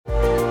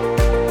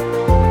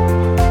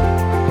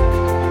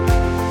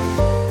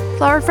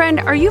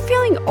friend, are you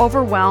feeling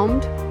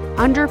overwhelmed,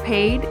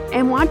 underpaid,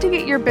 and want to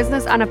get your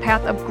business on a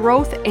path of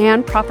growth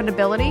and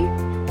profitability?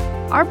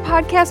 Our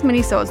podcast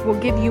minisodes will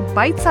give you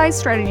bite-sized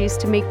strategies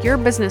to make your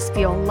business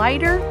feel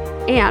lighter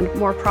and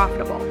more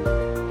profitable.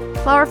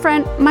 Flower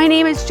friend, my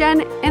name is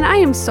Jen, and I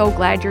am so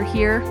glad you're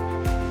here.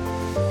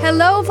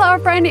 Hello, flower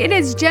friend. It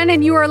is Jen,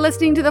 and you are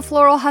listening to the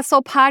Floral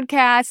Hustle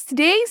podcast.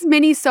 Today's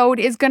minisode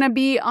is going to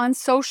be on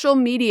social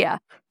media,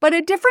 but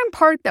a different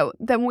part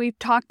than we've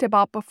talked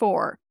about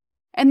before.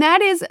 And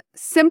that is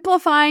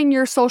simplifying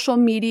your social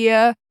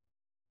media,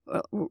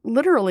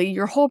 literally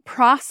your whole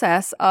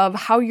process of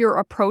how you're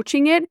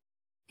approaching it.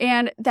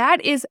 And that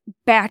is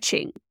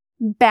batching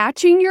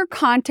your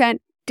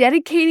content,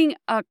 dedicating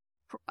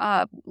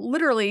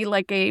literally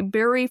like a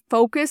very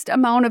focused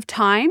amount of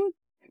time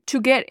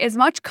to get as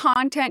much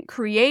content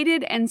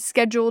created and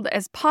scheduled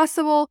as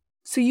possible.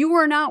 So you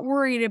are not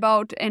worried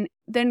about and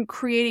then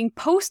creating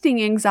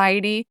posting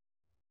anxiety,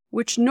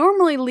 which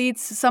normally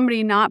leads to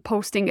somebody not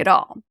posting at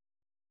all.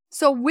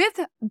 So with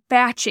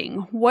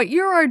batching, what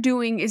you are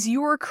doing is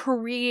you are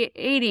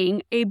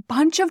creating a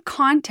bunch of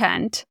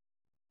content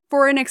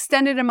for an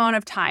extended amount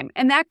of time.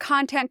 And that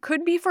content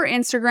could be for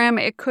Instagram,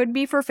 it could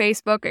be for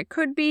Facebook, it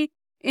could be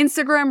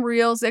Instagram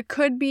Reels, it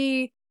could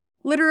be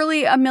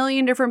literally a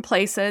million different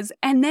places.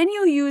 And then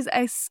you use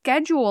a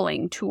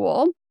scheduling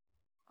tool.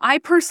 I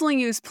personally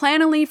use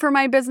Planoly for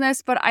my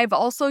business, but I've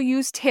also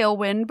used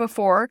Tailwind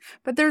before.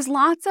 But there's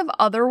lots of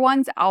other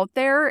ones out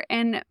there,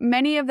 and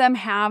many of them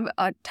have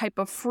a type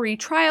of free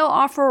trial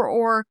offer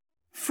or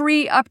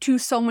free up to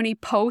so many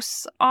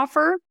posts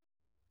offer.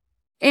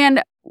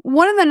 And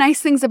one of the nice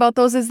things about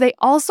those is they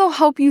also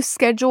help you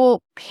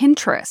schedule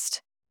Pinterest.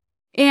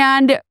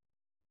 And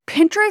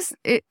Pinterest,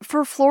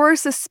 for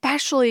florists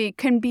especially,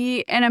 can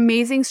be an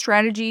amazing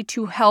strategy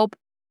to help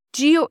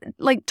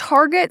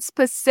target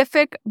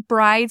specific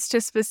brides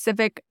to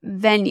specific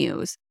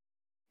venues.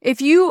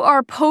 If you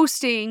are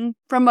posting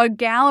from a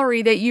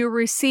gallery that you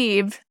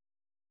receive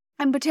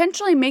and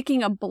potentially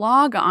making a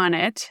blog on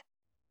it,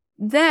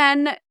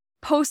 then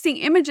posting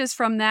images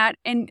from that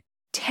and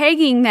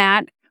tagging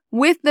that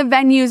with the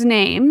venue's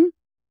name.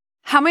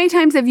 How many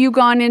times have you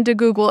gone into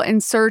Google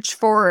and searched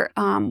for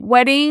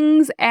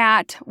weddings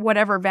at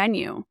whatever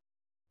venue?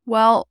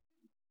 Well,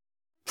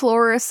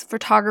 florists,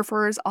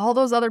 photographers, all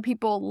those other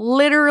people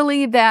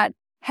literally that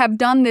have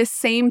done this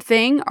same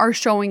thing are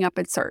showing up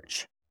in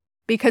search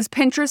because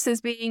Pinterest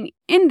is being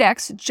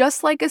indexed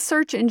just like a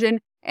search engine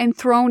and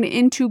thrown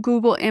into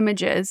Google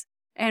Images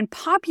and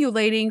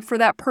populating for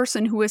that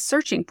person who is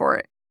searching for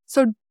it.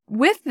 So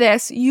with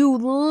this, you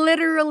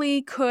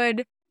literally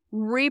could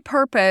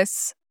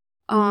repurpose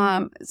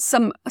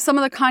some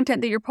of the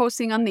content that you're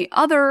posting on the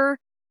other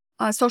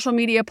social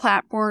media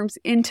platforms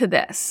into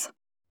this.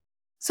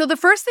 So the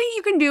first thing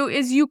you can do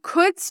is you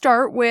could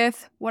start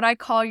with what I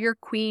call your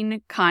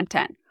queen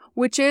content,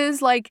 which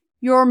is like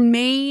your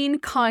main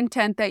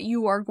content that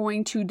you are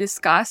going to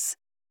discuss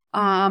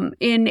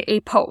in a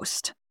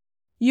post.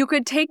 You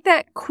could take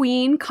that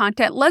queen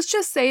content. Let's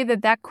just say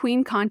that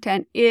queen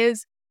content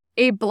is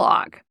a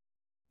blog.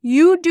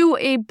 You do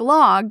a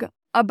blog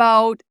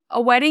about a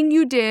wedding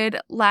you did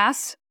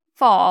last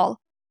fall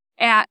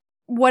at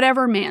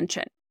whatever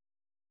mansion.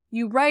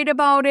 You write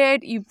about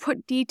it, you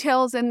put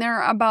details in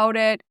there about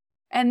it,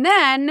 and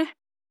then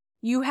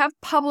you have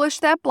published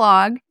that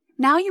blog.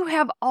 Now you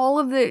have all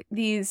of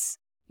this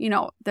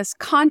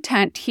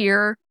content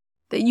here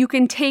that you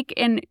can take,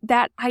 and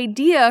that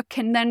idea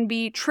can then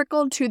be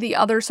trickled to the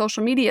other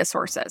social media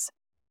sources.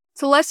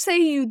 So let's say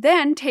you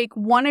then take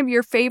one of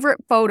your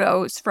favorite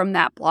photos from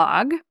that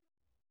blog,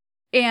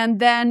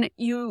 and then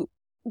you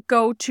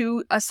go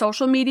to a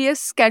social media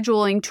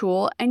scheduling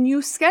tool and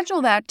you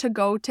schedule that to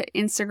go to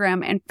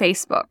Instagram and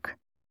Facebook.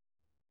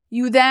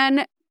 You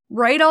then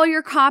write all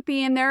your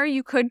copy in there.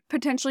 You could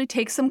potentially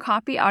take some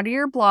copy out of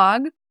your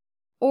blog,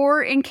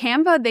 or in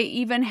Canva, they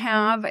even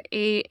have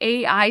a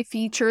AI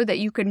feature that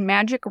you can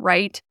magic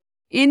write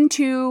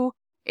into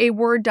a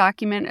Word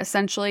document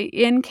essentially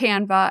in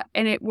Canva,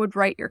 and it would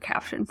write your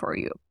caption for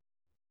you.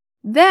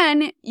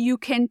 Then you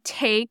can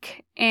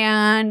take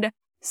and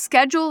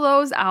schedule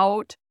those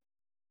out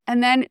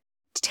and then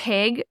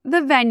tag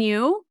the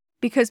venue,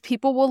 because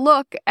people will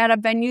look at a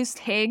venue's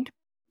tagged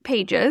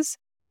pages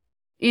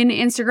in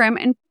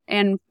Instagram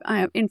and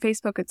in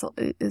Facebook.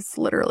 It's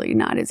literally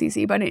not as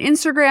easy, but in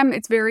Instagram,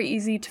 it's very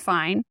easy to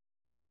find.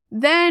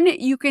 Then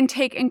you can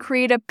take and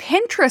create a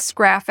Pinterest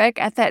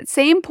graphic at that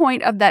same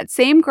point of that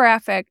same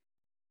graphic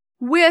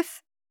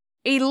with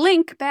a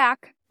link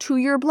back to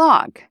your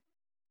blog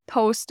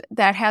post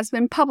that has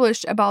been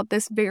published about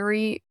this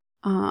very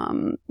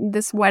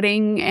this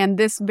wedding and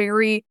this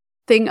very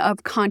thing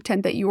of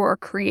content that you are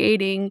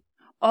creating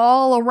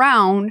all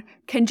around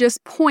can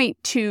just point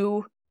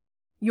to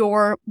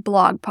your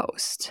blog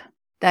post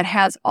that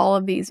has all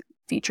of these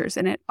features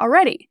in it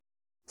already.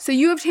 So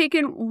you have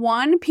taken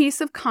one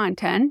piece of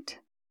content,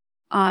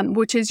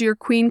 which is your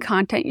queen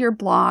content, your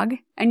blog,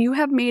 and you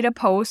have made a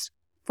post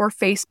for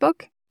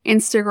Facebook,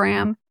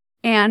 Instagram,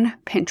 and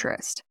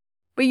Pinterest.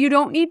 But you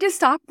don't need to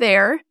stop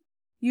there.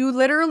 You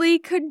literally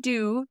could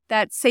do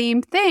that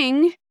same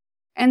thing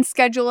and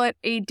schedule it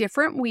a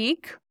different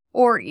week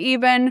or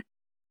even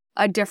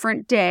a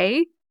different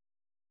day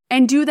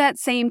and do that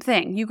same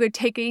thing. You could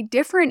take a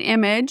different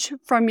image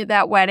from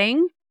that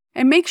wedding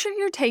and make sure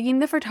you're taking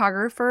the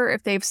photographer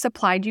if they've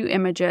supplied you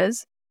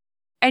images,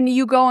 and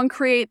you go and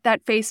create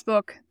that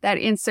Facebook, that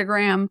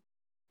Instagram,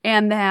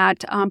 and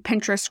that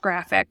Pinterest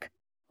graphic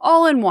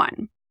all in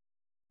one.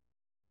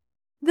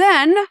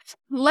 Then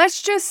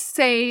let's just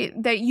say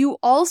that you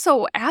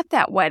also at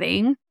that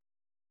wedding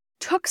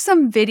took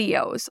some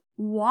videos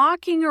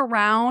walking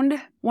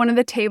around one of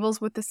the tables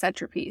with the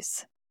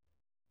centerpiece.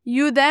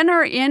 You then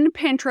are in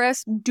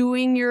Pinterest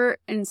doing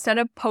instead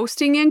of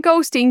posting and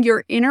ghosting,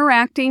 you're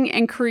interacting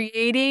and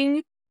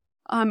creating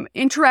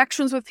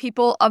interactions with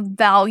people of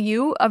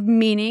value, of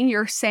meaning.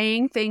 You're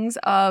saying things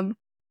of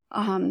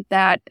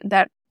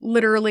that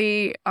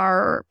literally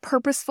are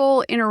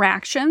purposeful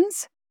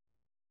interactions.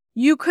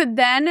 You could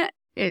then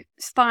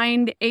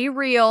find a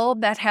reel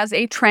that has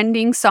a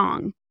trending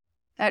song.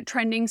 That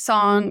trending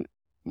song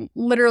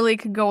literally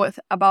could go with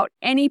about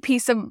any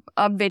piece of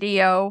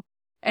video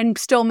and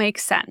still make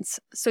sense.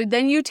 So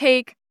then you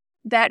take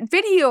that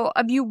video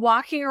of you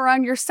walking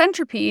around your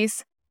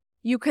centerpiece,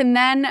 you can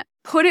then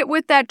put it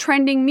with that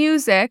trending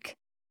music,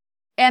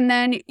 and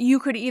then you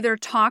could either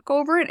talk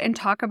over it and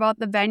talk about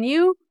the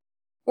venue,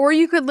 or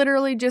you could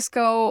literally just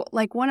go,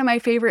 like one of my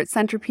favorite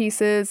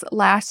centerpieces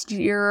last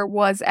year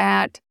was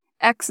at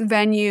X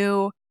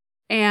venue,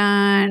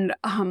 and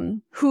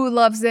who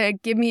loves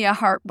it, give me a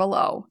heart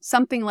below,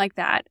 something like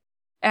that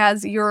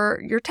as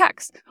your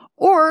text.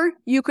 Or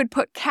you could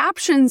put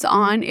captions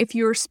on if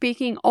you're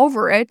speaking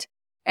over it,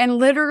 and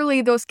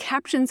literally those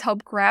captions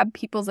help grab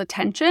people's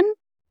attention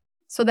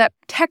so that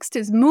text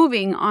is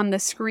moving on the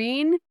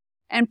screen.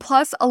 And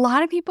plus, a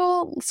lot of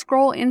people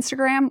scroll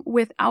Instagram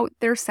without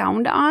their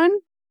sound on,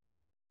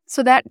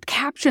 so that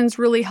captions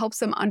really helps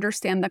them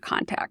understand the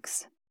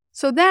context.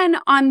 So then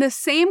on the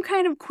same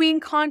kind of queen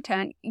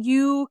content,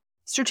 you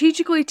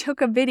strategically took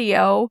a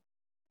video,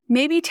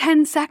 maybe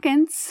 10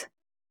 seconds,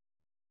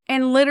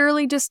 and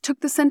literally just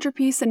took the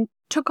centerpiece and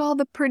took all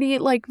the pretty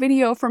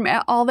video from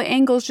all the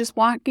angles just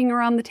walking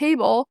around the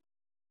table.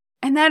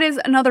 And that is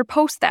another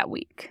post that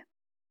week.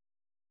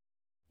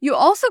 You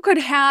also could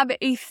have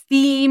a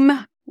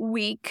theme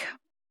week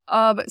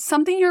of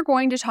something you're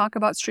going to talk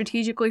about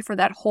strategically for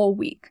that whole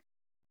week.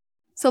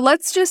 So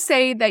let's just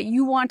say that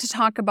you want to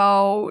talk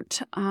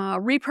about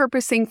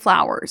repurposing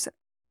flowers.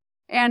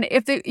 And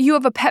if you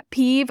have a pet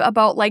peeve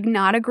about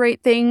not a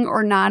great thing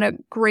or not a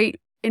great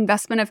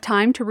investment of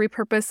time to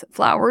repurpose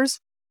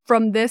flowers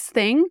from this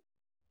thing,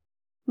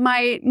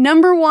 my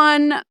number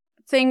one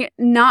thing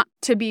not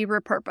to be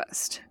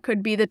repurposed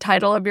could be the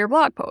title of your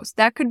blog post.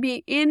 That could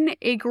be in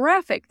a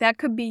graphic. That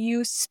could be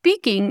you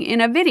speaking in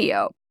a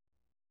video.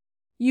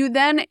 You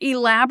then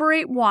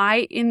elaborate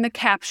why in the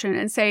caption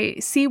and say,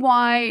 see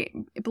why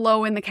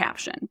below in the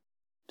caption.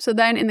 So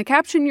then in the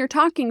caption, you're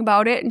talking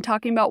about it and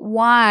talking about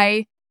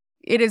why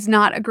it is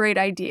not a great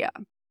idea.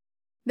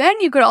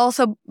 Then you could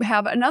also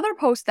have another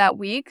post that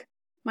week,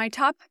 my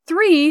top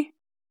 3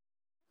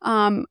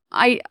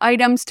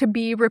 items to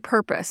be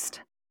repurposed.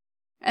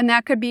 And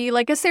that could be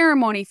like a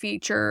ceremony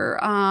feature,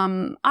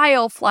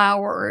 aisle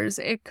flowers.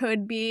 It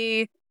could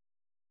be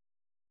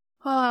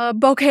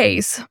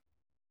bouquets.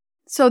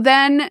 So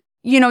then,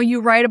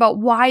 you write about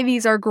why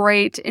these are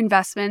great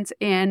investments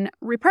in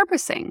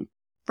repurposing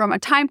from a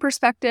time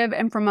perspective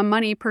and from a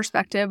money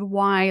perspective,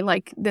 why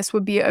this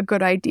would be a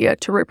good idea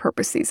to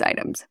repurpose these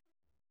items.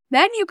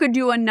 Then you could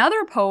do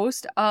another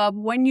post of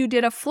when you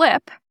did a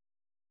flip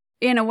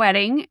in a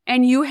wedding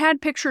and you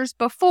had pictures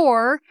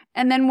before,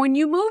 and then when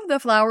you moved the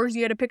flowers,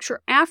 you had a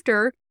picture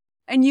after,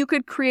 and you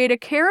could create a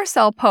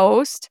carousel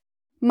post,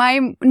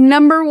 my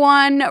number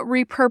one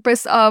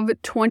repurpose of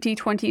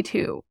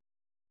 2022.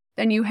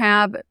 Then you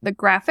have the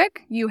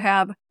graphic, you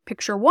have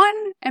picture 1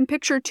 and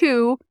picture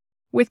 2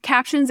 with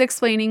captions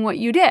explaining what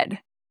you did.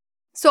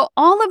 So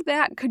all of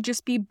that could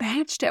just be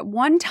batched at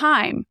one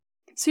time.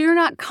 So you're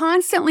not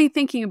constantly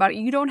thinking about it.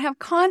 You don't have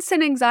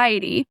constant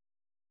anxiety.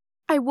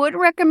 I would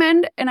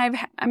recommend, and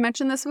I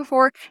mentioned this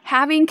before,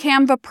 having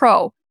Canva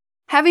Pro.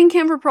 Having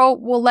Canva Pro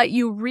will let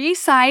you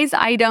resize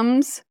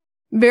items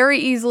very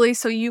easily.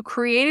 So you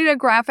created a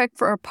graphic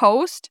for a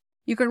post.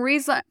 You can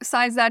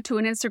resize that to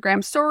an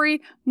Instagram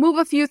story, move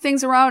a few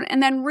things around,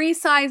 and then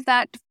resize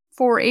that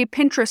for a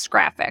Pinterest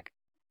graphic.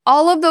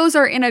 All of those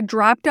are in a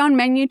drop-down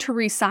menu to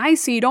resize,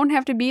 so you don't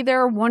have to be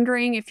there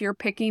wondering if you're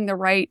picking the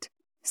right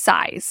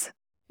size.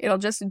 It'll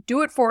just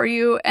do it for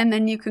you, and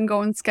then you can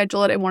go and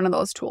schedule it in one of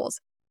those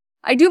tools.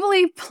 I do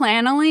believe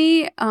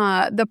Planoly,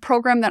 the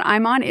program that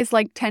I'm on, is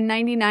like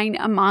 $10.99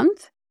 a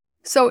month.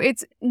 So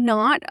it's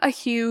not a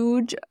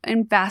huge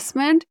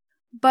investment,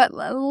 but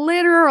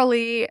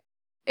literally,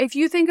 if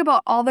you think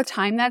about all the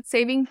time that's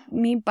saving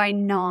me by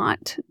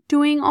not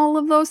doing all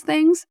of those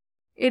things,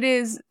 it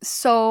is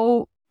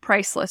so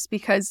priceless,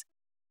 because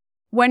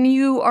when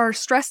you are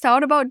stressed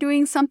out about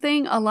doing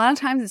something, a lot of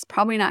times it's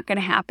probably not going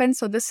to happen.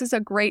 So this is a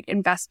great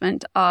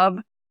investment of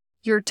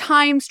your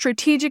time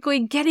strategically,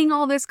 getting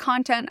all this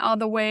content out of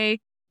the way,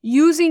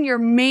 using your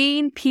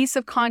main piece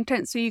of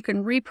content so you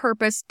can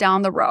repurpose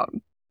down the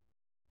road.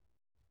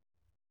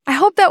 I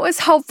hope that was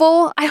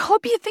helpful. I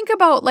hope you think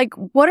about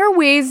what are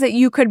ways that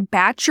you could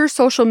batch your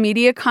social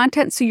media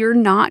content so you're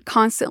not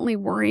constantly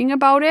worrying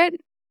about it,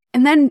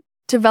 and then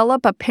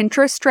develop a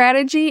Pinterest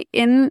strategy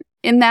in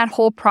that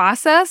whole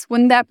process.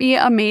 Wouldn't that be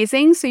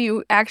amazing? So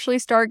you actually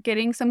start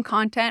getting some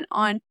content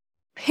on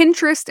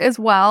Pinterest as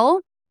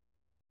well.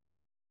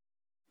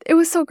 It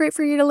was so great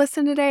for you to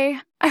listen today.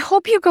 I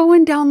hope you go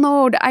and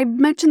download, I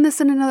mentioned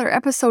this in another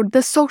episode,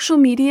 the social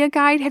media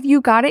guide. Have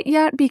you got it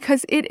yet?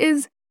 Because it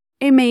is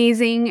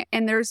amazing,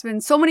 and there's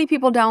been so many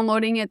people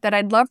downloading it that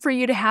I'd love for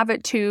you to have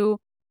it too.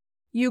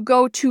 You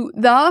go to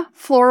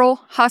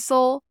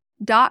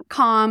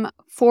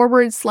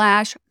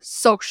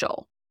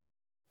thefloralhustle.com/social.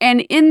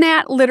 And in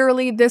that,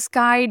 literally, this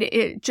guide,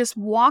 it just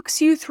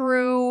walks you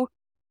through,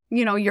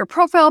 your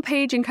profile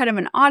page and kind of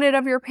an audit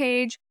of your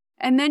page.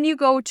 And then you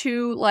go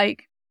to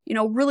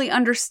really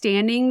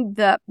understanding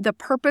the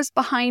purpose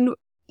behind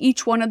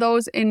each one of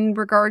those in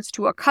regards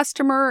to a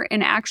customer,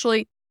 and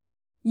actually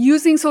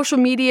using social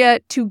media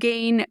to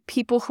gain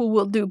people who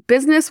will do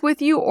business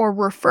with you or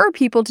refer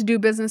people to do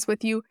business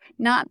with you,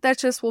 not that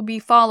just will be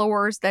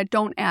followers that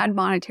don't add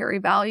monetary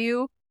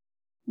value.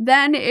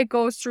 Then it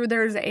goes through,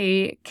 there's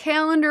a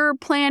calendar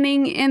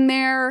planning in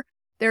there.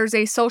 There's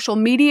a social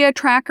media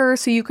tracker,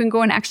 so you can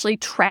go and actually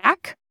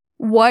track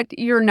what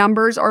your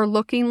numbers are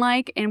looking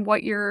like and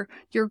what your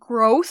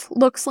growth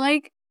looks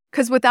like.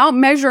 Because without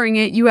measuring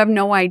it, you have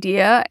no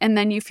idea. And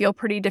then you feel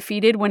pretty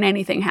defeated when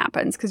anything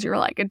happens because you're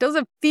like, it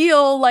doesn't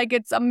feel like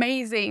it's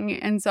amazing.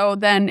 And so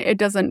then it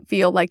doesn't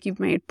feel like you've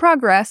made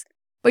progress,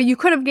 but you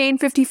could have gained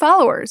 50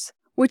 followers,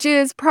 which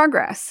is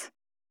progress.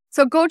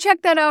 So go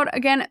check that out.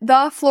 Again,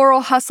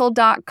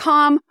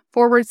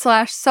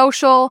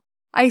 thefloralhustle.com/social.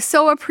 I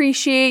so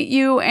appreciate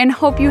you and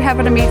hope you have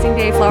an amazing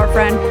day, Flower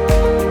Friend.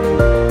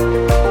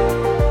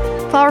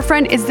 Flower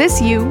Friend, is this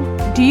you?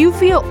 Do you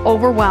feel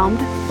overwhelmed,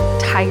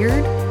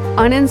 tired,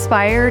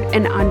 uninspired,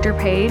 and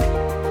underpaid?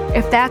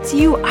 If that's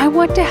you, I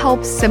want to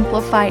help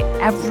simplify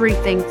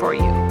everything for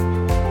you.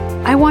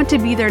 I want to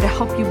be there to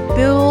help you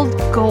build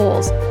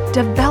goals,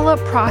 develop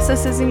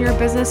processes in your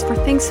business for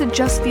things to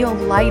just feel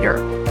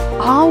lighter,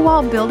 all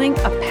while building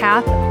a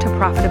path to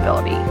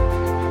profitability.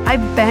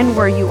 I've been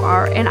where you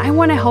are, and I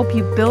want to help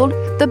you build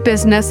the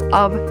business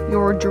of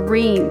your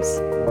dreams.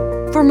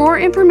 For more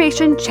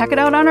information, check it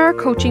out on our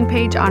coaching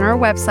page on our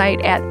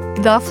website at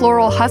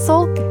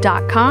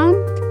thefloralhustle.com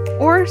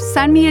or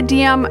send me a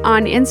DM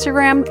on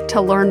Instagram to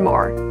learn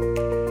more.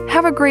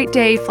 Have a great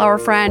day, Flower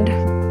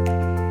Friend.